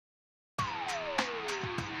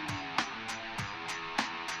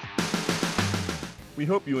We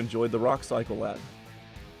hope you enjoyed the Rock Cycle Lab.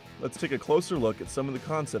 Let's take a closer look at some of the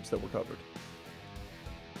concepts that were covered.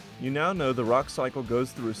 You now know the rock cycle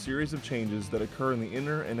goes through a series of changes that occur in the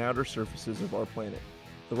inner and outer surfaces of our planet.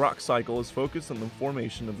 The rock cycle is focused on the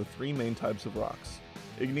formation of the three main types of rocks: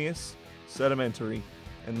 igneous, sedimentary,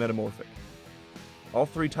 and metamorphic. All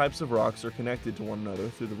three types of rocks are connected to one another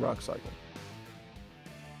through the rock cycle.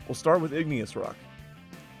 We'll start with igneous rock.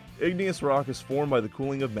 Igneous rock is formed by the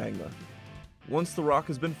cooling of magma. Once the rock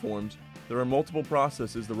has been formed, there are multiple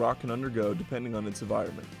processes the rock can undergo depending on its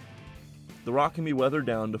environment. The rock can be weathered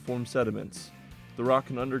down to form sediments, the rock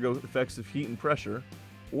can undergo effects of heat and pressure,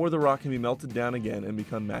 or the rock can be melted down again and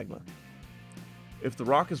become magma. If the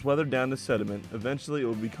rock is weathered down to sediment, eventually it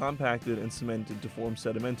will be compacted and cemented to form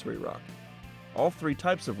sedimentary rock. All three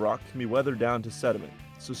types of rock can be weathered down to sediment,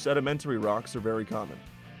 so sedimentary rocks are very common.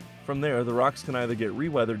 From there, the rocks can either get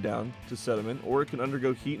re-weathered down to sediment, or it can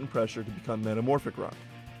undergo heat and pressure to become metamorphic rock.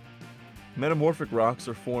 Metamorphic rocks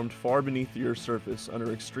are formed far beneath the Earth's surface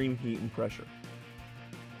under extreme heat and pressure.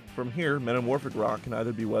 From here, metamorphic rock can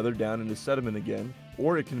either be weathered down into sediment again,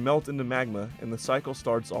 or it can melt into magma and the cycle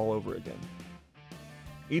starts all over again.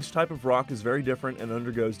 Each type of rock is very different and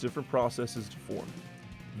undergoes different processes to form.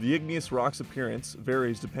 The igneous rock's appearance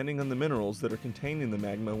varies depending on the minerals that are contained in the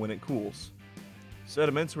magma when it cools.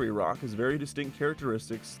 Sedimentary rock has very distinct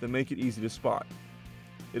characteristics that make it easy to spot.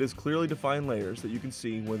 It has clearly defined layers that you can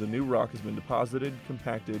see where the new rock has been deposited,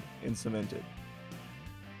 compacted, and cemented.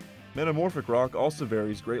 Metamorphic rock also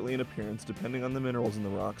varies greatly in appearance depending on the minerals in the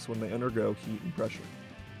rocks when they undergo heat and pressure.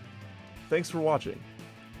 Thanks for watching.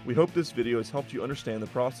 We hope this video has helped you understand the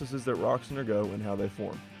processes that rocks undergo and how they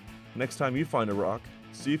form. Next time you find a rock,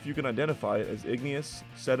 see if you can identify it as igneous,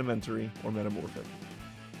 sedimentary, or metamorphic.